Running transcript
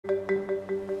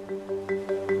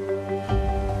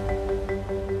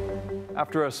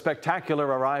After a spectacular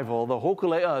arrival, the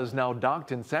Hokulea is now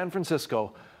docked in San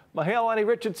Francisco. Mahealani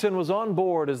Richardson was on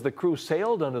board as the crew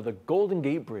sailed under the Golden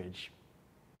Gate Bridge.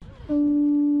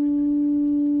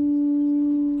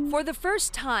 For the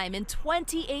first time in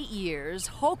 28 years,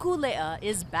 Hokulea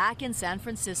is back in San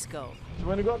Francisco. So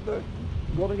when we got the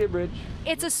Golden Gate Bridge.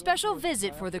 It's a special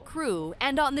visit for the crew,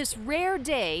 and on this rare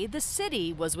day, the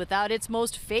city was without its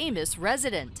most famous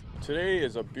resident. Today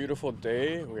is a beautiful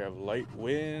day. We have light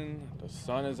wind, the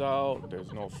sun is out,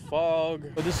 there's no fog.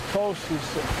 This coast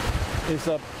is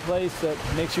a place that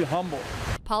makes you humble.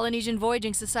 Polynesian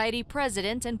Voyaging Society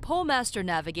president and Master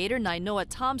navigator Nainoa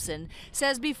Thompson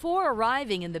says before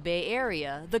arriving in the Bay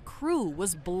Area, the crew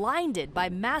was blinded by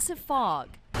massive fog.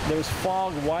 There was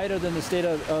fog wider than the state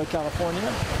of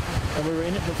California, and we were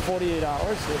in it for 48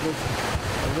 hours. It was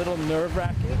a little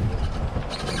nerve-wracking.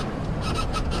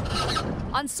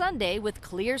 On Sunday, with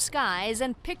clear skies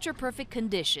and picture-perfect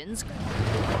conditions,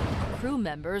 crew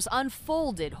members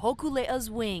unfolded Hokulea's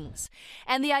wings,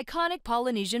 and the iconic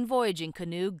Polynesian voyaging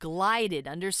canoe glided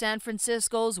under San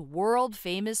Francisco's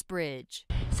world-famous bridge.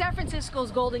 San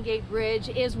Francisco's Golden Gate Bridge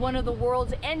is one of the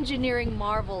world's engineering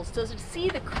marvels. To see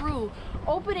the crew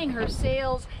opening her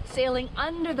sails, sailing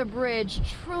under the bridge,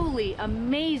 truly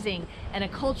amazing and a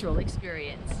cultural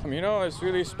experience. You know, it's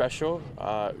really special.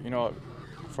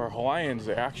 For Hawaiians,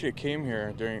 they actually came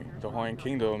here during the Hawaiian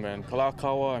Kingdom, and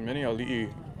Kalakaua and many ali'i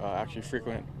actually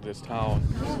frequent this town.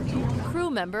 Crew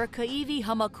member Kaiwi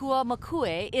Hamakua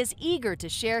Makue is eager to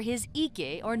share his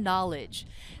ike or knowledge.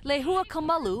 Lehua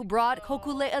Kamalu brought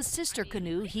Hokulea's sister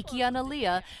canoe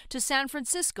Hikianalia to San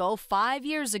Francisco 5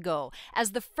 years ago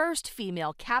as the first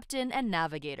female captain and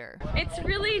navigator. It's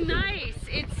really nice.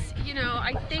 It's,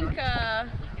 I think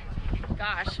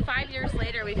gosh, 5 years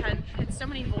later, we've had so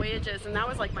many voyages, and that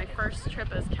was like my first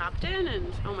trip as captain,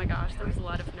 and oh my gosh, there was a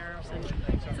lot of nerves. And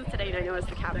since today I know as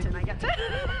the captain, I get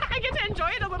to enjoy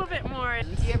it a little bit more.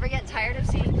 Do you ever get tired of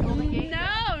seeing the Golden Gate?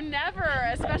 No,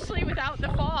 never, especially without the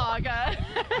fog.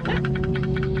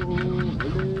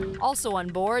 Also on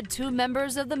board, 2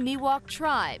 members of the Miwok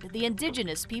tribe, the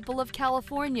indigenous people of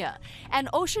California, and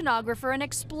oceanographer and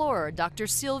explorer Dr.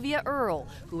 Sylvia Earle,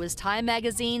 who is Time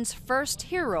Magazine's first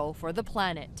hero for the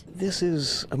planet. This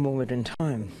is a moment in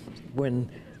time when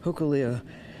Hokulea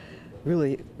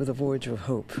really, with a voyage of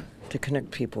hope to connect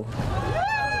people.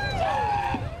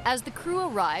 As the crew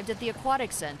arrived at the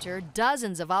aquatic center,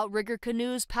 dozens of outrigger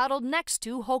canoes paddled next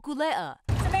to Hokulea.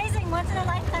 It's amazing, once in a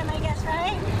lifetime, I guess,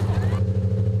 right?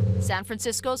 San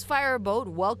Francisco's fireboat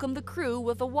welcomed the crew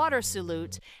with a water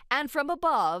salute, and from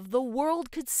above, the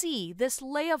world could see this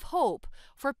lay of hope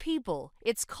for people,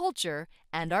 its culture,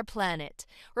 and our planet.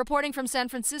 Reporting from San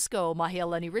Francisco,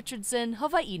 Mahealani Richardson,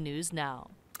 Hawaii News Now.